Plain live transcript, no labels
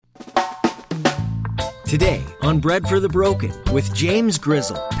Today on Bread for the Broken with James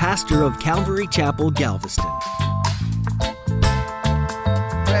Grizzle, pastor of Calvary Chapel, Galveston.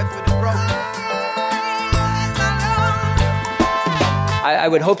 I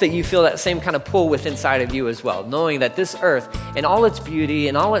would hope that you feel that same kind of pull within inside of you as well, knowing that this earth and all its beauty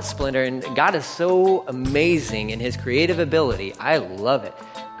and all its splendor, and God is so amazing in his creative ability. I love it.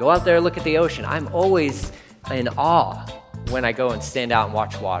 Go out there, look at the ocean. I'm always in awe when I go and stand out and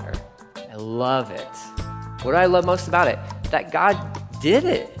watch water. I love it. What do I love most about it? That God did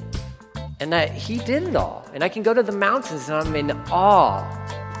it and that he did it all. And I can go to the mountains and I'm in awe,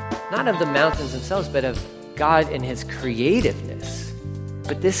 not of the mountains themselves, but of God and his creativeness.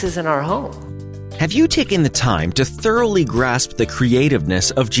 But this isn't our home. Have you taken the time to thoroughly grasp the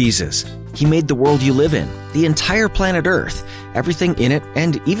creativeness of Jesus? He made the world you live in, the entire planet Earth, everything in it,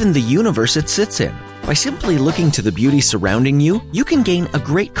 and even the universe it sits in. By simply looking to the beauty surrounding you, you can gain a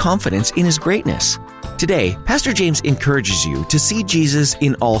great confidence in his greatness. Today, Pastor James encourages you to see Jesus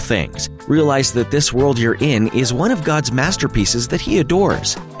in all things. Realize that this world you're in is one of God's masterpieces that he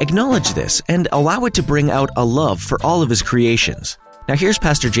adores. Acknowledge this and allow it to bring out a love for all of his creations. Now here's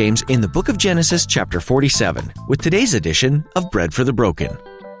Pastor James in the book of Genesis chapter 47 with today's edition of Bread for the Broken.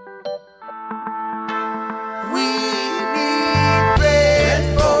 We need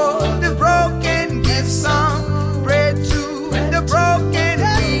bread for the broken. Give some bread to the broken.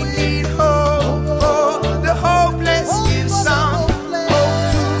 We need hope for the hopeless. Give some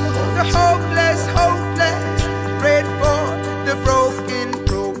hope to the hopeless, hopeless. Bread for the broken.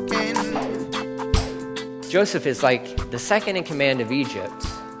 Joseph is like the second in command of Egypt.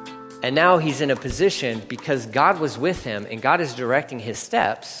 And now he's in a position because God was with him and God is directing his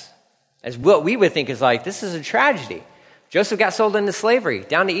steps as what we would think is like, this is a tragedy. Joseph got sold into slavery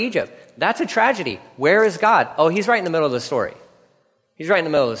down to Egypt. That's a tragedy. Where is God? Oh, he's right in the middle of the story. He's right in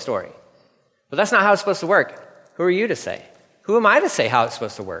the middle of the story. But that's not how it's supposed to work. Who are you to say? Who am I to say how it's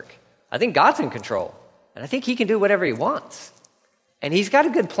supposed to work? I think God's in control. And I think he can do whatever he wants. And he's got a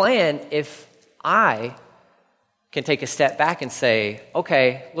good plan if I can take a step back and say,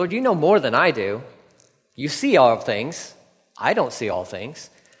 okay, Lord, you know more than I do. You see all things. I don't see all things.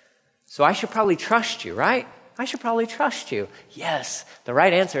 So I should probably trust you, right? I should probably trust you. Yes, the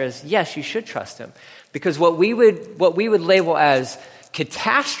right answer is yes, you should trust him. Because what we would label as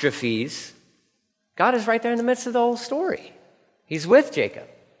catastrophes, God is right there in the midst of the whole story. He's with Jacob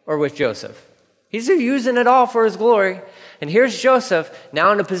or with Joseph. He's using it all for his glory. And here's Joseph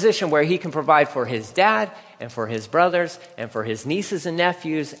now in a position where he can provide for his dad and for his brothers and for his nieces and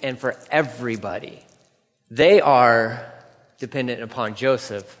nephews and for everybody. They are dependent upon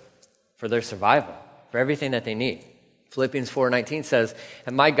Joseph for their survival, for everything that they need. Philippians 4:19 says,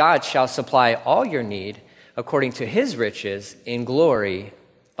 "And my God shall supply all your need according to his riches in glory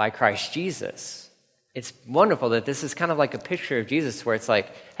by Christ Jesus." It's wonderful that this is kind of like a picture of Jesus where it's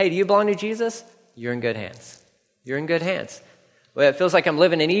like, hey, do you belong to Jesus? You're in good hands. You're in good hands. Well, it feels like I'm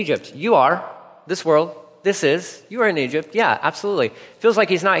living in Egypt. You are. This world. This is. You are in Egypt. Yeah, absolutely. Feels like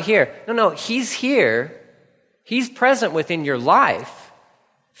he's not here. No, he's here. He's present within your life.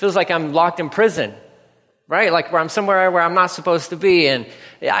 Feels like I'm locked in prison, right? Like where I'm somewhere where I'm not supposed to be and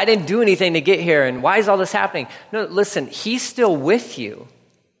I didn't do anything to get here and why is all this happening? No, listen, he's still with you.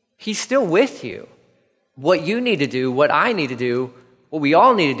 He's still with you. What you need to do, what I need to do, what we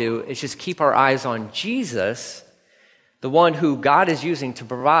all need to do is just keep our eyes on Jesus, the one who God is using to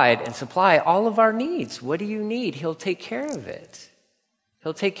provide and supply all of our needs. What do you need? He'll take care of it.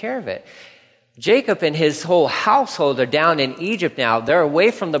 He'll take care of it. Jacob and his whole household are down in Egypt now. They're away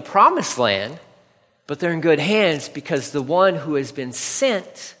from the promised land, but they're in good hands because the one who has been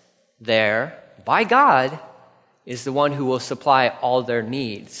sent there by God is the one who will supply all their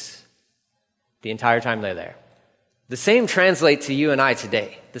needs the entire time they're there. The same translates to you and I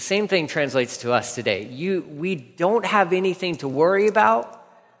today. The same thing translates to us today. We don't have anything to worry about,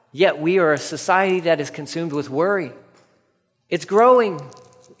 yet we are a society that is consumed with worry. It's growing.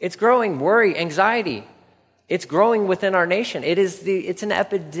 It's growing. Worry, anxiety. It's growing within our nation. It's an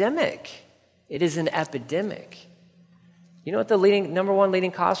epidemic. It is an epidemic. You know what the number one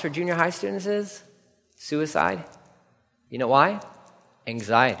leading cause for junior high students is? Suicide. You know why?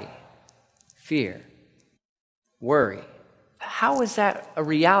 Anxiety. Fear, worry. How is that a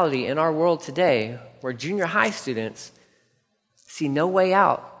reality in our world today where junior high students see no way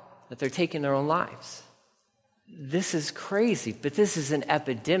out, that they're taking their own lives? This is crazy, but this is an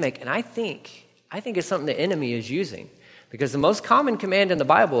epidemic, and I think it's something the enemy is using because the most common command in the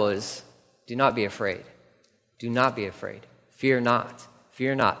Bible is, do not be afraid. Do not be afraid. Fear not.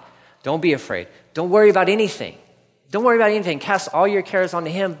 Fear not. Don't be afraid. Don't worry about anything. Don't worry about anything. Cast all your cares onto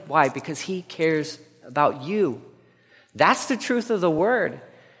him. Why? Because he cares about you. That's the truth of the word.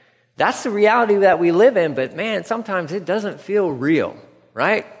 That's the reality that we live in, but man, sometimes it doesn't feel real,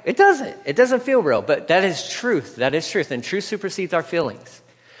 right? It doesn't. It doesn't feel real, but that is truth. That is truth, and truth supersedes our feelings.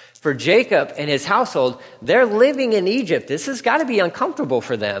 For Jacob and his household, they're living in Egypt. This has got to be uncomfortable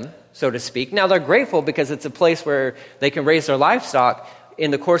for them, so to speak. Now, they're grateful because it's a place where they can raise their livestock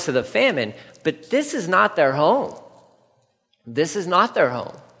in the course of the famine, but this is not their home. This is not their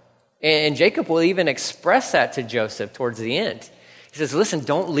home. And Jacob will even express that to Joseph towards the end. He says, listen,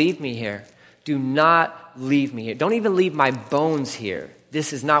 don't leave me here. Do not leave me here. Don't even leave my bones here.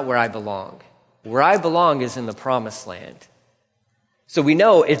 This is not where I belong. Where I belong is in the promised land. So we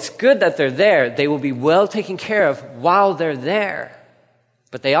know it's good that they're there. They will be well taken care of while they're there.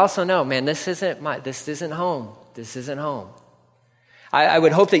 But they also know, man, this isn't home. This isn't home. I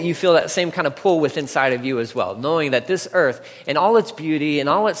would hope that you feel that same kind of pull within inside of you as well, knowing that this earth and all its beauty and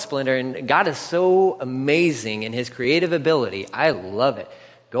all its splendor, and God is so amazing in his creative ability. I love it.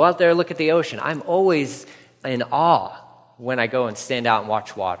 Go out there, look at the ocean. I'm always in awe when I go and stand out and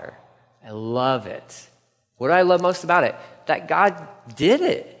watch water. I love it. What do I love most about it? That God did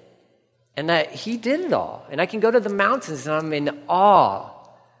it and that he did it all. And I can go to the mountains and I'm in awe,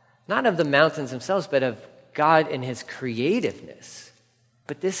 not of the mountains themselves, but of God and his creativeness.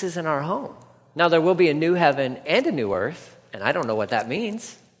 But this isn't our home. Now, there will be a new heaven and a new earth, and I don't know what that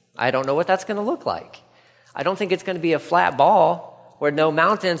means. I don't know what that's going to look like. I don't think it's going to be a flat ball where no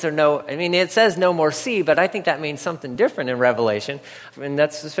mountains or it says no more sea, but I think that means something different in Revelation. I mean,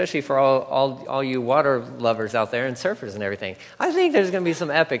 that's especially for all you water lovers out there and surfers and everything. I think there's going to be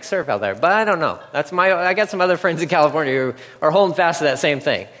some epic surf out there, but I don't know. I got some other friends in California who are holding fast to that same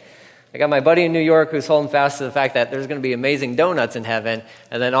thing. I got my buddy in New York who's holding fast to the fact that there's going to be amazing donuts in heaven,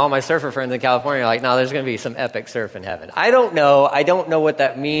 and then all my surfer friends in California are like, no, there's going to be some epic surf in heaven. I don't know what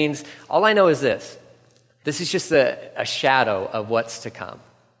that means. All I know is this. This is just a shadow of what's to come.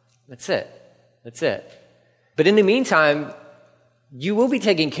 That's it. But in the meantime, you will be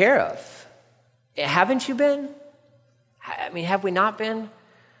taken care of. Haven't you been? I mean, have we not been?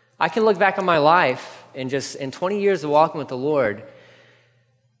 I can look back on my life in 20 years of walking with the Lord,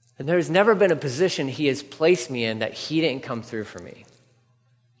 and there's never been a position he has placed me in that he didn't come through for me.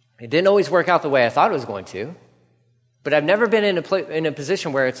 It didn't always work out the way I thought it was going to, but I've never been in a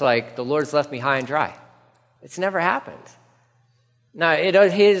position where it's like the Lord's left me high and dry. It's never happened. Now, he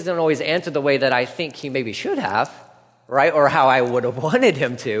doesn't always answer the way that I think he maybe should have, right, or how I would have wanted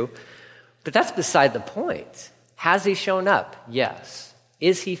him to, but that's beside the point. Has he shown up? Yes.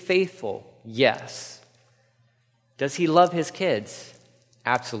 Is he faithful? Yes. Does he love his kids?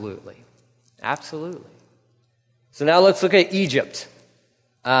 Absolutely. So now let's look at Egypt.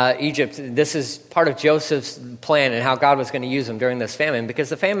 Egypt, this is part of Joseph's plan and how God was going to use him during this famine because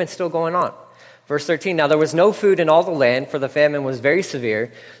the famine's still going on. Verse 13, now there was no food in all the land, for the famine was very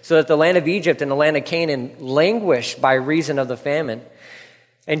severe, so that the land of Egypt and the land of Canaan languished by reason of the famine.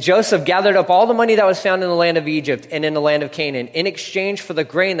 And Joseph gathered up all the money that was found in the land of Egypt and in the land of Canaan in exchange for the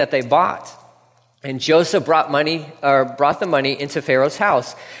grain that they bought. And Joseph brought the money into Pharaoh's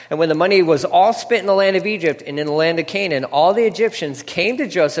house. And when the money was all spent in the land of Egypt and in the land of Canaan, all the Egyptians came to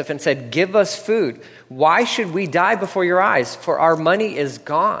Joseph and said, give us food. Why should we die before your eyes? For our money is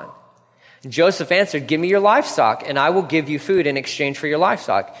gone. And Joseph answered, give me your livestock, and I will give you food in exchange for your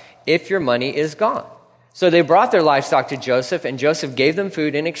livestock, if your money is gone. So they brought their livestock to Joseph, and Joseph gave them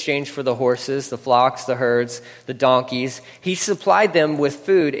food in exchange for the horses, the flocks, the herds, the donkeys. He supplied them with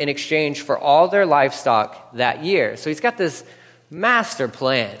food in exchange for all their livestock that year. So he's got this master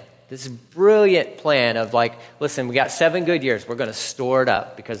plan, this brilliant plan of like, listen, we got 7 good years. We're going to store it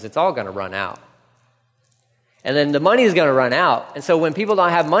up because it's all going to run out. And then the money is going to run out. And so when people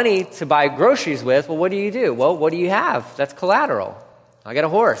don't have money to buy groceries with, well, what do? Well, what do you have? That's collateral. I got a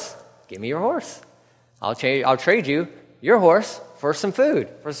horse. Give me your horse. I'll trade you your horse for some food,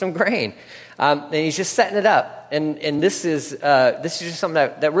 for some grain. And he's just setting it up. And this is just something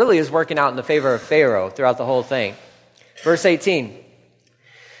that really is working out in the favor of Pharaoh throughout the whole thing. Verse 18.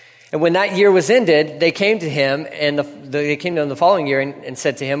 And when that year was ended, they came to him, and they came to him the following year and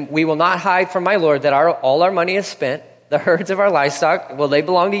said to him, we will not hide from my Lord that all our money is spent. The herds of our livestock, well, they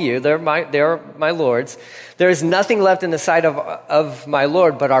belong to you. They're my Lord's. There is nothing left in the sight of my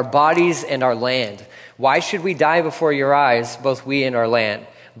Lord but our bodies and our land. Why should we die before your eyes, both we and our land?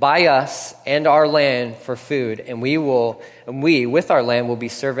 Buy us and our land for food, and we with our land will be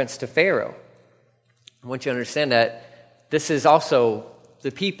servants to Pharaoh. I want you to understand that this is also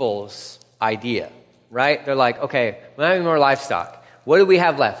the people's idea, right? They're like, okay, we don't have any more livestock. What do we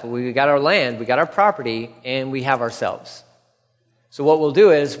have left? Well, we got our land, we got our property, and we have ourselves. So what we'll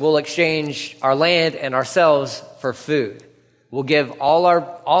do is we'll exchange our land and ourselves for food. We'll give all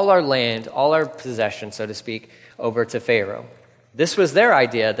our land, all our possessions, so to speak, over to Pharaoh. This was their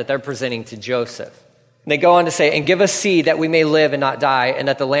idea that they're presenting to Joseph. And they go on to say, and give us seed that we may live and not die, and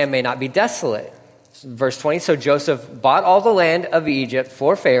that the land may not be desolate. Verse 20, so Joseph bought all the land of Egypt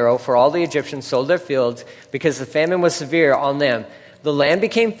for Pharaoh, for all the Egyptians sold their fields, because the famine was severe on them. The land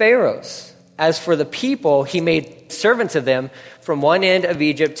became Pharaoh's. As for the people, he made servants of them from one end of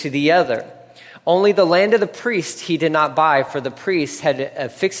Egypt to the other. Only the land of the priests he did not buy, for the priests had a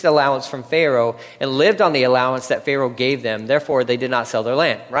fixed allowance from Pharaoh and lived on the allowance that Pharaoh gave them. Therefore, they did not sell their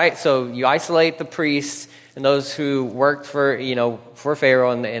land, right? So you isolate the priests and those who worked for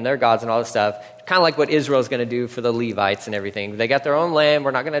Pharaoh and their gods and all this stuff. Kind of like what Israel's going to do for the Levites and everything. They got their own land. We're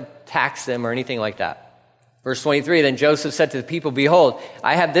not going to tax them or anything like that. Verse 23, then Joseph said to the people, behold,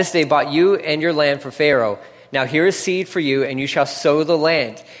 I have this day bought you and your land for Pharaoh. Now here is seed for you, and you shall sow the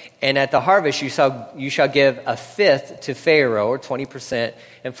land. And at the harvest you shall give a fifth to Pharaoh, or 20%,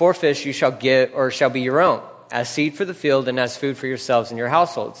 and 4/5 you shall give, or shall be your own, as seed for the field and as food for yourselves and your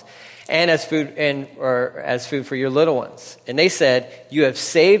households, and as food for your little ones. And they said, you have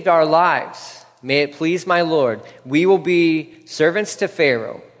saved our lives. May it please my Lord, we will be servants to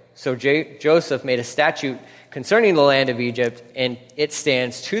Pharaoh. So Joseph made a statute concerning the land of Egypt, and it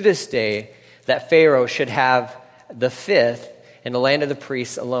stands to this day that Pharaoh should have the fifth, and the land of the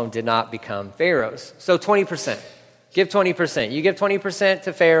priests alone did not become Pharaoh's. So 20%. Give 20%. You give 20%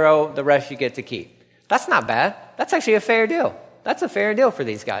 to Pharaoh, the rest you get to keep. That's not bad. That's actually a fair deal. That's a fair deal for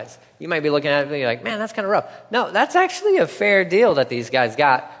these guys. You might be looking at it and like, man, that's kind of rough. No, that's actually a fair deal that these guys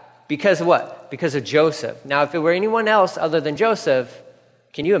got. Because of what? Because of Joseph. Now, if it were anyone else other than Joseph,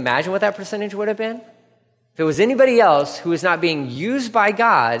 can you imagine what that percentage would have been? If it was anybody else who was not being used by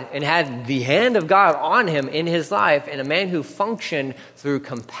God and had the hand of God on him in his life, and a man who functioned through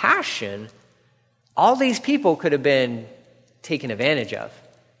compassion, all these people could have been taken advantage of.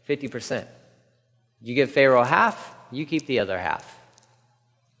 50%. You give Pharaoh half, you keep the other half.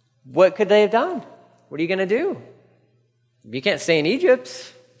 What could they have done? What are you going to do? You can't stay in Egypt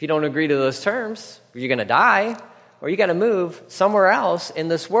if you don't agree to those terms. You're going to die, or you got to move somewhere else in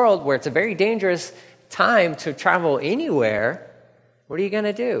this world where it's a very dangerous time to travel anywhere. What are you going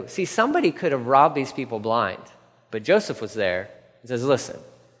to do? See, somebody could have robbed these people blind, but Joseph was there and says, listen,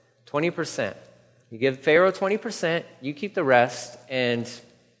 20%. You give Pharaoh 20%, you keep the rest, and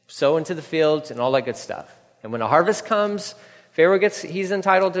sow into the fields and all that good stuff. And when a harvest comes, Pharaoh he's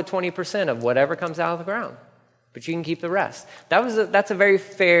entitled to 20% of whatever comes out of the ground, but you can keep the rest. That's a very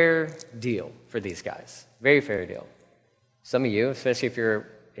fair deal for these guys. Very fair deal. Some of you, especially if you're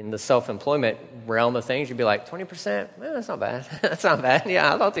in the self-employment realm of things, you'd be like, 20%? Well, that's not bad. That's not bad.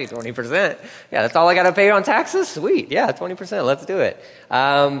 Yeah, I'll take 20%. Yeah, that's all I got to pay on taxes? Sweet. Yeah, 20%. Let's do it.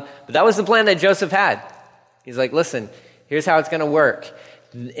 But that was the plan that Joseph had. He's like, listen, here's how it's going to work.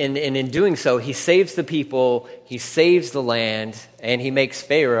 And in doing so, he saves the people, he saves the land, and he makes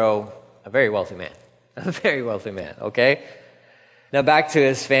Pharaoh a very wealthy man. A very wealthy man, okay? Now back to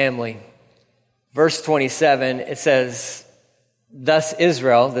his family. Verse 27, it says, thus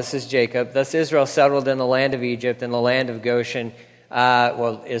Israel, this is Jacob, thus Israel settled in the land of Egypt and the land of Goshen.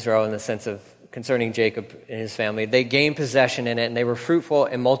 Israel in the sense of concerning Jacob and his family. They gained possession in it, and they were fruitful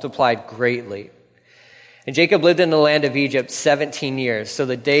and multiplied greatly. And Jacob lived in the land of Egypt 17 years. So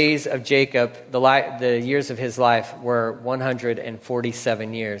the days of Jacob, the years of his life were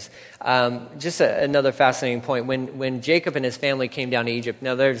 147 years. Just another fascinating point. When Jacob and his family came down to Egypt,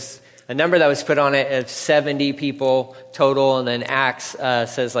 now there's a number that was put on it of 70 people total, and then Acts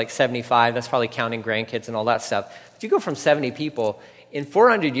says like 75. That's probably counting grandkids and all that stuff. But you go from 70 people, in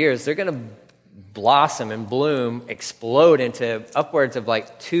 400 years, they're going to blossom and bloom, explode into upwards of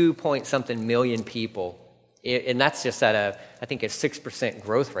like 2-point-something million people. And that's just at I think a 6%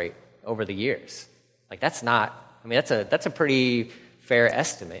 growth rate over the years. Like that's a pretty fair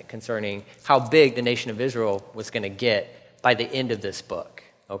estimate concerning how big the nation of Israel was going to get by the end of this book.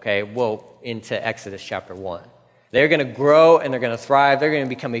 Okay, well, into Exodus chapter 1. They're going to grow and they're going to thrive. They're going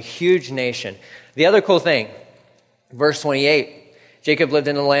to become a huge nation. The other cool thing, verse 28, Jacob lived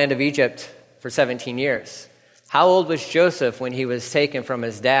in the land of Egypt for 17 years. How old was Joseph when he was taken from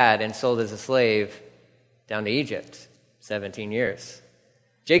his dad and sold as a slave down to Egypt? 17 years.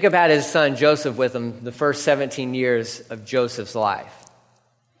 Jacob had his son Joseph with him the first 17 years of Joseph's life.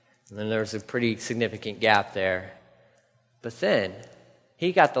 And then there was a pretty significant gap there. But then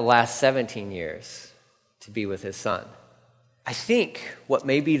he got the last 17 years to be with his son. I think what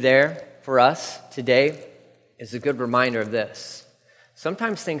may be there for us today is a good reminder of this.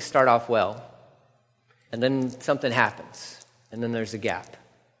 Sometimes things start off well, and then something happens. and then there's a gap.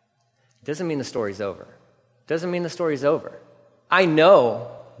 It doesn't mean the story's over. It doesn't mean the story's over. I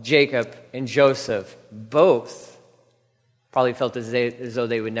know Jacob and Joseph both probably felt as though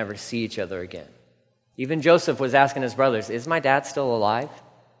they would never see each other again. Even Joseph was asking his brothers, is my dad still alive?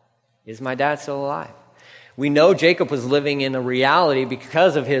 Is my dad still alive? We know Jacob was living in a reality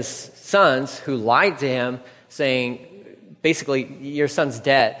because of his sons who lied to him, saying, basically, your son's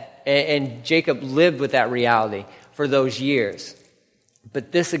dead. And Jacob lived with that reality for those years.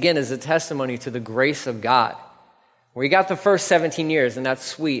 But this, again, is a testimony to the grace of God. Where he got the first 17 years, and that's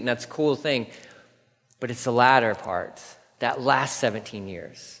sweet, and that's a cool thing. But it's the latter part, that last 17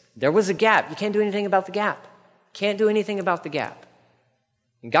 years. There was a gap. You can't do anything about the gap. Can't do anything about the gap.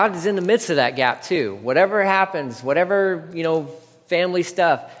 And God is in the midst of that gap too. Whatever happens, whatever, family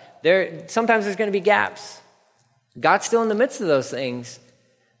stuff, sometimes there's going to be gaps. God's still in the midst of those things,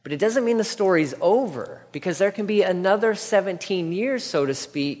 but it doesn't mean the story's over, because there can be another 17 years, so to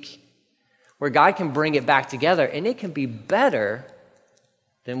speak, where God can bring it back together, and it can be better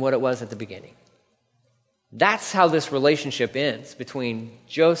than what it was at the beginning. That's how this relationship ends between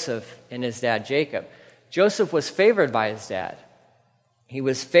Joseph and his dad, Jacob. Joseph was favored by his dad. He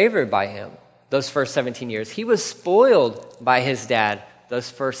was favored by him those first 17 years. He was spoiled by his dad those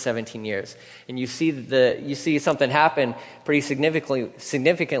first 17 years. And you see something happen pretty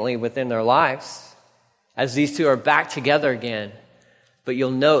significantly within their lives as these two are back together again. But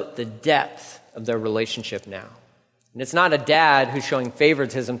you'll note the depth of their relationship now. And it's not a dad who's showing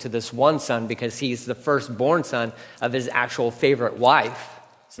favoritism to this one son because he's the firstborn son of his actual favorite wife.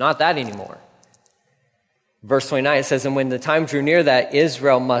 It's not that anymore. Verse 29, it says, and when the time drew near that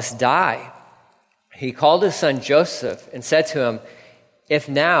Israel must die, he called his son Joseph and said to him, if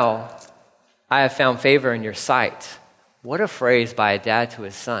now I have found favor in your sight. What a phrase by a dad to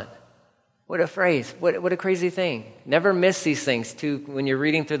his son. What a phrase. What a crazy thing. Never miss these things too when you're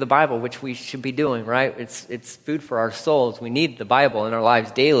reading through the Bible, which we should be doing, right? It's food for our souls. We need the Bible in our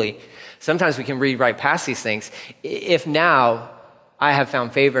lives daily. Sometimes we can read right past these things. If now I have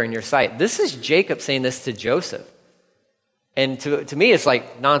found favor in your sight. This is Jacob saying this to Joseph. And to me, it's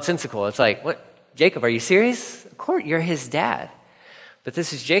like nonsensical. It's like, what? Jacob, are you serious? Of course, you're his dad. But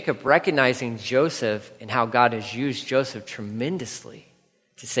this is Jacob recognizing Joseph and how God has used Joseph tremendously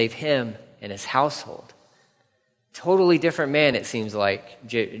to save him and his household. Totally different man, it seems like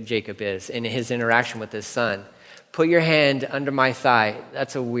Jacob is in his interaction with his son. Put your hand under my thigh.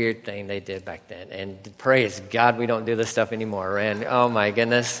 That's a weird thing they did back then. And praise God we don't do this stuff anymore. And oh my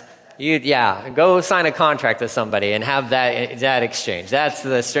goodness. Go sign a contract with somebody and have that exchange. That's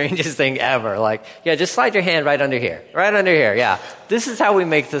the strangest thing ever. Like, just slide your hand right under here. Right under here, yeah. This is how we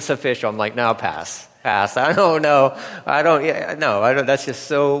make this official. I'm like, no, pass. I don't know. I don't. That's just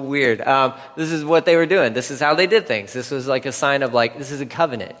so weird. This is what they were doing. This is how they did things. This was like a sign of this is a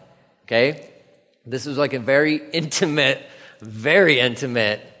covenant, okay? This was like a very intimate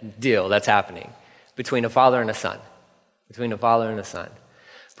deal that's happening between a father and a son.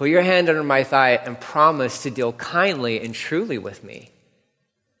 Put your hand under my thigh and promise to deal kindly and truly with me.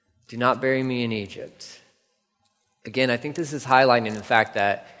 Do not bury me in Egypt. Again, I think this is highlighting the fact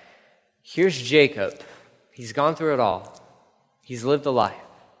that here's Jacob. He's gone through it all. He's lived a life.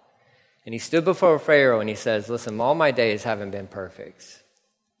 And he stood before Pharaoh and he says, listen, all my days haven't been perfect.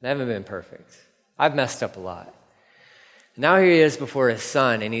 They haven't been perfect. I've messed up a lot. Now here he is before his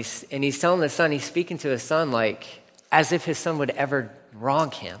son, and he's telling his son, he's speaking to his son like as if his son would ever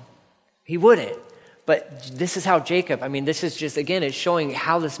wrong him. He wouldn't. But this is how Jacob, this is just, again, it's showing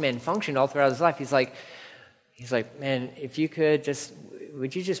how this man functioned all throughout his life. He's like, man, if you could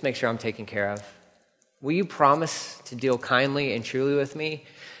would you just make sure I'm taken care of? Will you promise to deal kindly and truly with me?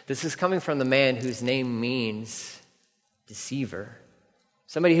 This is coming from the man whose name means deceiver.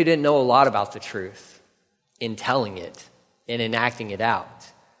 Somebody who didn't know a lot about the truth in telling it and in acting it out.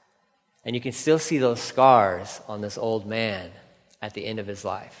 And you can still see those scars on this old man at the end of his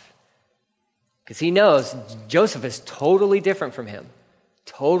life. Because he knows Joseph is totally different from him.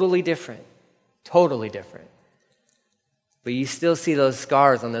 Totally different. But you still see those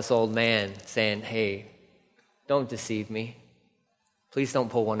scars on this old man saying, hey, don't deceive me. Please don't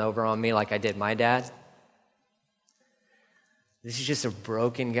pull one over on me like I did my dad. This is just a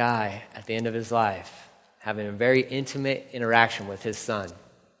broken guy at the end of his life, having a very intimate interaction with his son.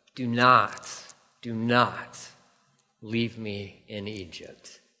 Do not leave me in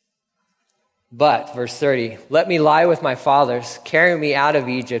Egypt. But, verse 30, let me lie with my fathers, carry me out of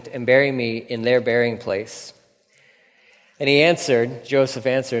Egypt, and bury me in their burying place. And Joseph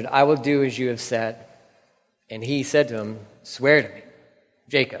answered, I will do as you have said. And he said to him, swear to me.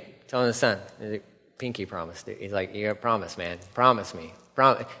 Jacob, telling his son, pinky promise, dude. He's like, "You promise, man. Promise me.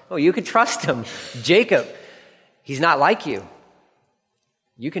 Promise." Oh, you can trust him. Jacob, he's not like you.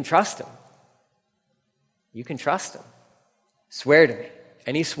 You can trust him. You can trust him. Swear to me.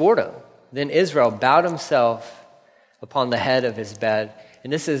 And he swore to him. Then Israel bowed himself upon the head of his bed.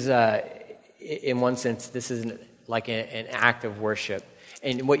 And this is, in one sense, this is like an act of worship.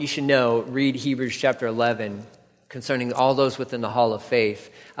 And what you should know, read Hebrews chapter 11 concerning all those within the hall of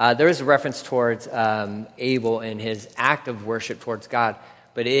faith. There is a reference towards Abel and his act of worship towards God.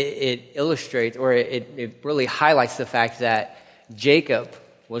 But it illustrates, or it really highlights the fact that Jacob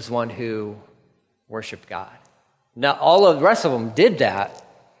was one who worshiped God. Now, all of the rest of them did that,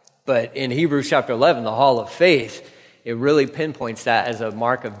 but in Hebrews chapter 11, the hall of faith, it really pinpoints that as a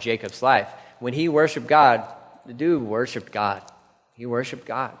mark of Jacob's life. When he worshiped God, the dude worshiped God. He worshiped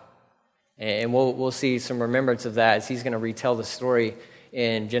God. And we'll see some remembrance of that as he's going to retell the story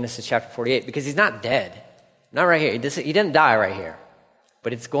in Genesis chapter 48, because he's not dead. Not right here. He didn't die right here.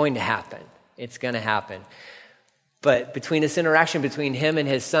 But it's going to happen. It's going to happen. But between this interaction between him and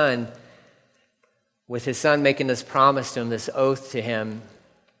his son, with his son making this promise to him, this oath to him,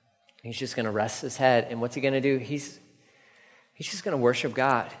 he's just going to rest his head. And what's he going to do? He's just going to worship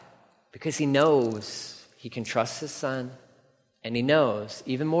God, because he knows he can trust his son. And he knows,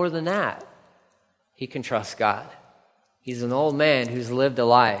 even more than that, he can trust God. He's an old man who's lived a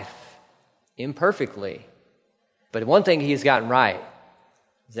life imperfectly. But one thing he's gotten right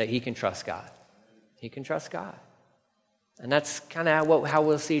is that he can trust God. He can trust God. And that's kind of how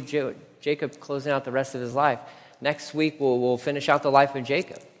we'll see Jacob closing out the rest of his life. Next week, we'll finish out the life of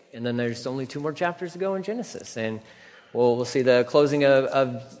Jacob. And then there's only 2 more chapters to go in Genesis. And we'll see the closing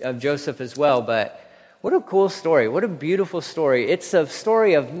of Joseph as well. But what a cool story. What a beautiful story. It's a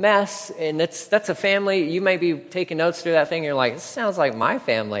story of mess, and that's a family. You may be taking notes through that thing, and you're like, this sounds like my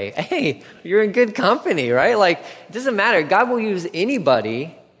family. Hey, you're in good company, right? Like, it doesn't matter. God will use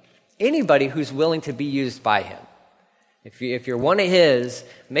anybody who's willing to be used by him. If you're one of his,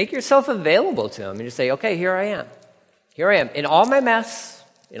 make yourself available to him and just say, okay, here I am. Here I am. In all my mess,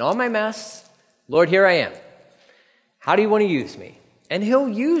 Lord, here I am. How do you want to use me? And he'll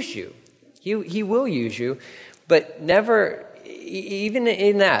use you. He will use you, but never, even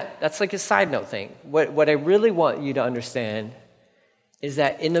in that's like a side note thing. What I really want you to understand is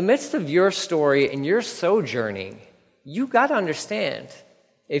that in the midst of your story and your sojourning, you got to understand,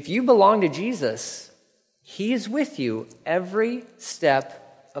 if you belong to Jesus, he is with you every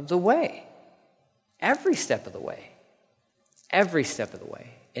step of the way. Every step of the way. Every step of the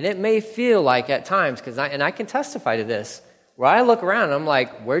way. And it may feel like at times, and I can testify to this, where I look around and I'm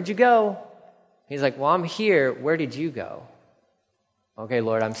like, where'd you go? He's like, well, I'm here. Where did you go? Okay,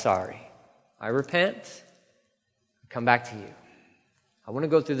 Lord, I'm sorry. I repent. Come back to you. I want to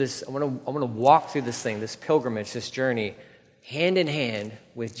go through this. I want to walk through this thing, this pilgrimage, this journey, hand in hand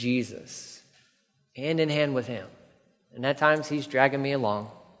with Jesus, hand in hand with him. And at times he's dragging me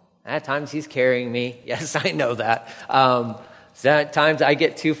along. At times he's carrying me. Yes, I know that. At times I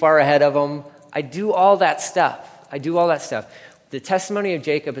get too far ahead of him. I do all that stuff. The testimony of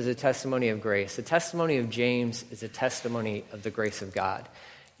Jacob is a testimony of grace. The testimony of James is a testimony of the grace of God.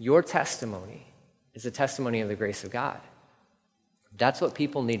 Your testimony is a testimony of the grace of God. That's what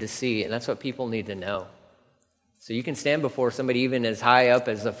people need to see, and that's what people need to know. So you can stand before somebody even as high up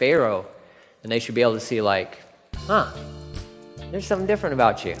as a Pharaoh, and they should be able to see like, there's something different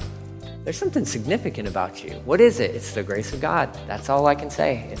about you. There's something significant about you. What is it? It's the grace of God. That's all I can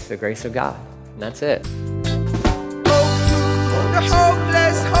say. It's the grace of God. And that's it. The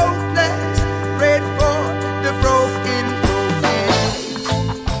hopeless, pray for the broken.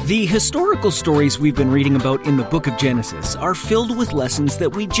 The historical stories we've been reading about in the book of Genesis are filled with lessons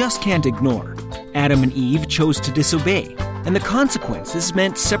that we just can't ignore. Adam and Eve chose to disobey, and the consequences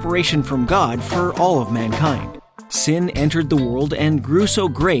meant separation from God for all of mankind. Sin entered the world and grew so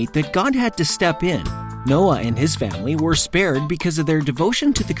great that God had to step in. Noah and his family were spared because of their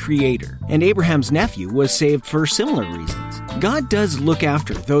devotion to the Creator, and Abraham's nephew was saved for similar reasons. God does look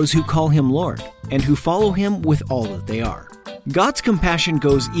after those who call him Lord, and who follow him with all that they are. God's compassion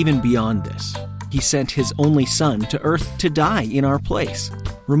goes even beyond this. He sent his only Son to earth to die in our place,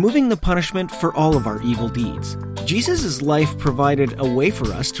 removing the punishment for all of our evil deeds. Jesus' life provided a way for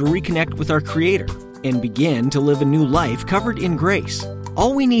us to reconnect with our Creator and begin to live a new life covered in grace.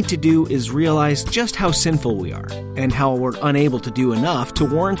 All we need to do is realize just how sinful we are, and how we're unable to do enough to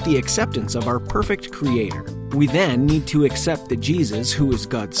warrant the acceptance of our perfect Creator. We then need to accept that Jesus, who is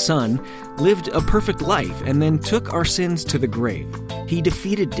God's Son, lived a perfect life and then took our sins to the grave. He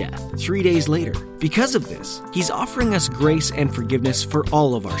defeated death 3 days later. Because of this, He's offering us grace and forgiveness for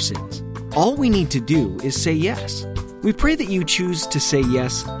all of our sins. All we need to do is say yes. We pray that you choose to say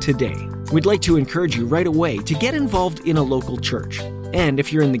yes today. We'd like to encourage you right away to get involved in a local church. And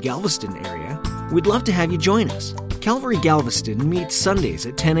if you're in the Galveston area, we'd love to have you join us. Calvary Galveston meets Sundays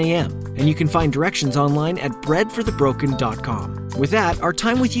at 10 a.m., and you can find directions online at breadforthebroken.com. With that, our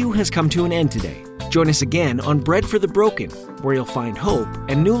time with you has come to an end today. Join us again on Bread for the Broken, where you'll find hope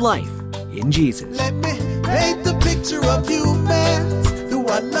and new life in Jesus. Let me paint the picture of humans who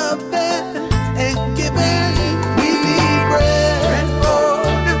are loving and giving.